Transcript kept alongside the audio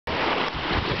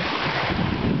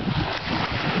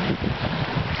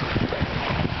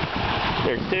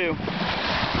There's two.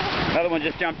 Another one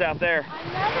just jumped out there.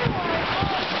 Another one.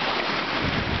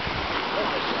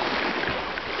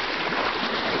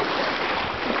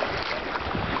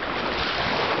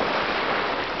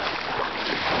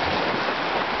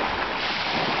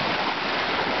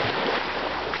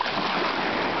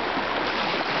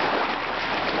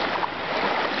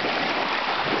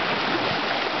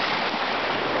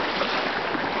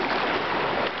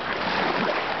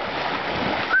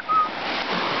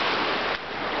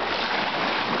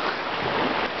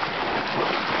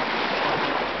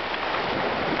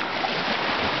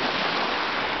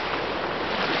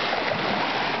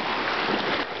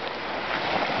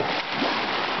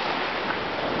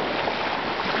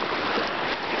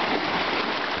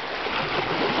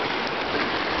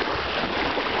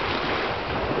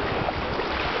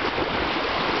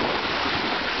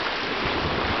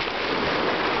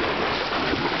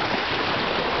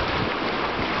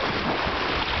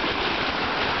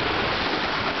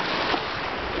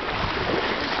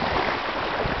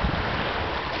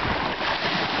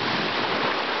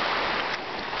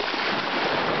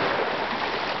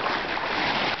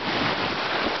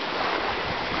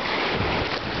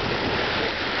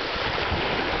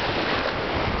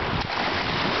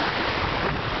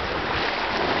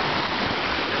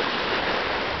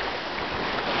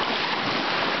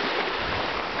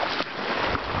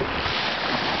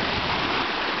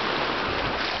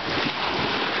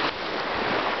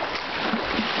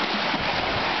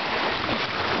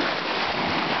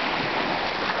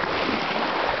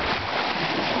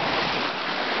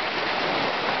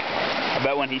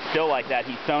 But when he's still like that,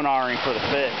 he's sonaring for the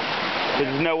fish.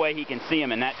 There's no way he can see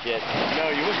him in that shit. No,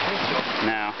 you wouldn't think so.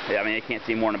 No. Yeah, I mean, he can't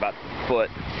see more than about a foot.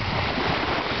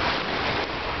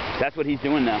 That's what he's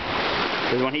doing now.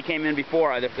 Because when he came in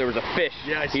before, there was a fish.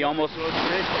 Yeah, he almost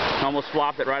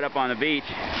flopped it right up on the beach.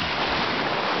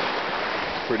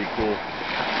 Pretty cool.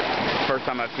 First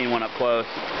time I've seen one up close.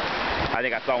 I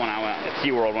think I saw one I went at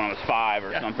SeaWorld when I was 5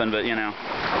 or something, but you know.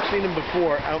 I've seen him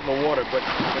before out in the water, but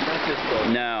not this close.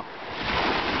 No.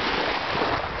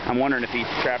 I'm wondering if he's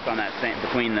trapped on that same,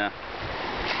 between the...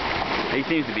 He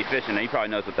seems to be fishing. He probably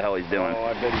knows what the hell he's doing. Oh,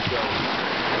 I bet he does.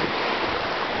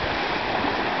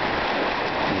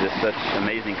 He's just such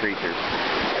amazing creatures.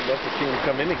 I'd love to see him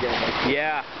come in again.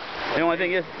 Yeah. The only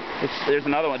thing is, there's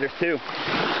another one. There's two.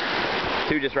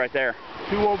 Two just right there.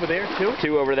 Two over there, too?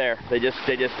 Two over there. They just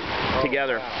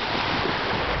together. Wow.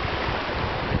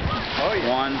 Oh, yeah.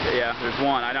 One, yeah, there's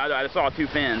one. I saw 2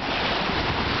 fins.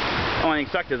 The only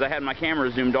thing sucked is I had my camera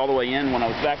zoomed all the way in when I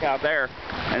was back out there,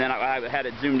 and then I had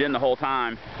it zoomed in the whole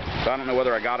time. So I don't know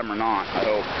whether I got them or not. I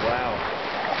hope. Wow.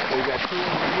 So you got 2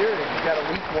 over here, and you got at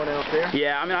least one out there.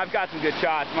 Yeah, I mean I've got some good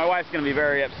shots. My wife's gonna be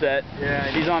very upset.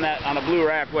 Yeah. She's on a blue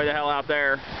raft way the hell out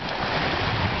there.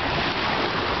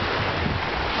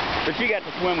 But she got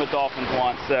to swim with dolphins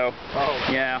once, so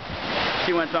yeah.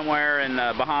 She went somewhere in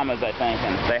Bahamas, I think,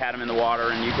 and they had them in the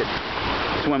water, and you could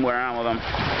swim around with them.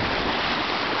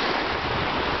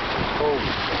 Oh.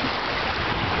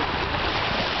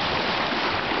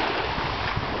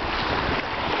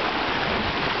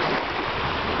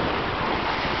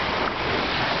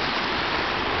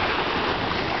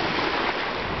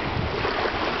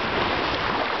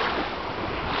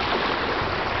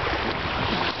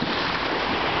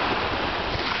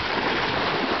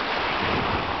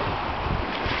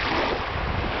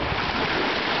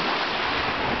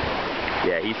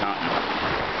 Yeah, he's hunting.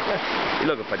 He's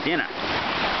looking for dinner.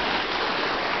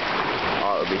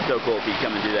 Oh, it would be so cool if he'd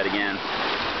come and do that again.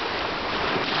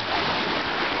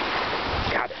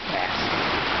 God, that's fast.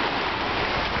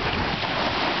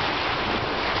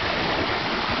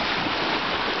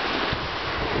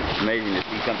 It's amazing to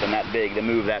see something that big to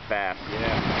move that fast.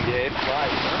 Yeah, yeah, it's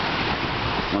flies,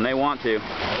 huh? When they want to. Oh,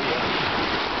 yeah.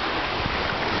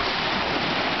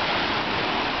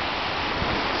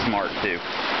 Smart, too.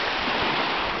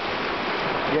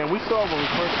 Yeah, we saw when we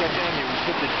first got down here,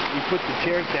 we put the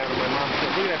chairs down, and my mom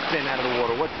said, "Look at that fin out of the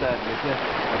water. What's that?" And I said,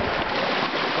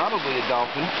 "Probably a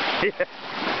dolphin." Yeah.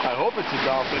 I hope it's a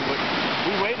dolphin, but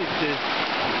we waited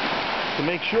to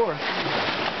make sure.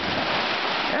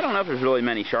 I don't know if there's really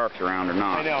many sharks around or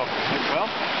not. I know. Well,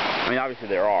 I mean, obviously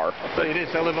there are. I'll tell you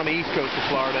this, I live on the east coast of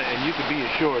Florida, and you can be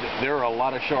assured there are a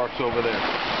lot of sharks over there.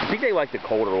 I think they like the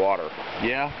colder water.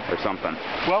 Yeah? Or something.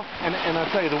 Well, and I'll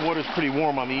tell you, the water's pretty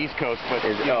warm on the east coast, but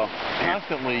you know,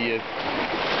 constantly you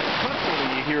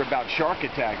hear about shark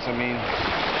attacks. I mean,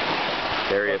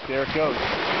 there he is. There it goes.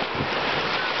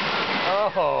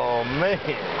 Oh, man.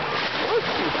 Look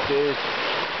at this.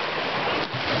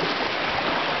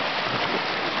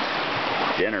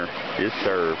 Dinner is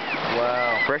served.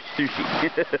 Wow. Fresh sushi.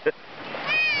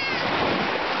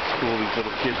 cool, these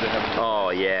little kids that have...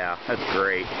 Oh, yeah. That's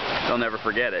great. They'll never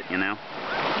forget it, you know?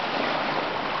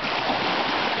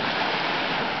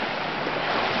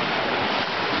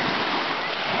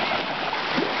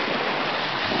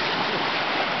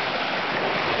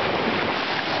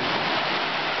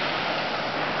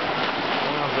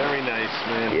 Oh, very nice,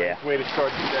 man. Yeah. Nice way to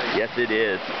start the day. Yes, it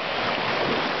is.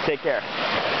 Take care.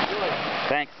 Good.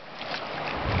 Thanks.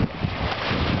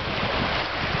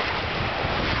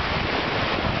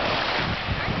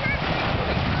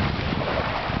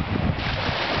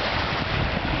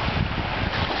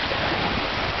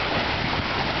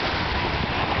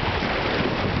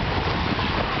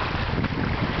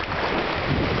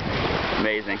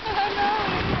 Amazing.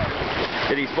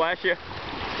 Did he splash you?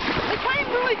 It came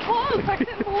really close. I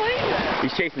couldn't believe it.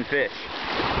 He's chasing fish.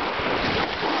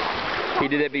 He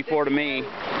did it before to me.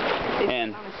 He's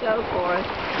And on a show for us.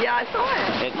 Yeah, I saw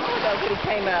him.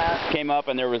 He came up.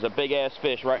 And there was a big ass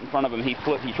fish right in front of him. He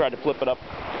tried to flip it up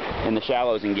in the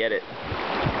shallows and get it.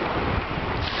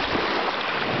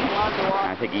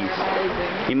 I think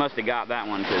he must have got that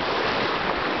one because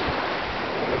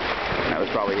that was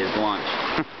probably his lunch.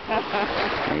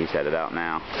 And he's headed out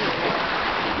now.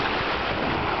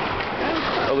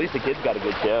 Well, at least the kids got a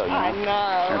good show. You know? I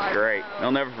know. That's great.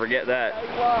 They'll never forget that. They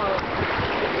won't.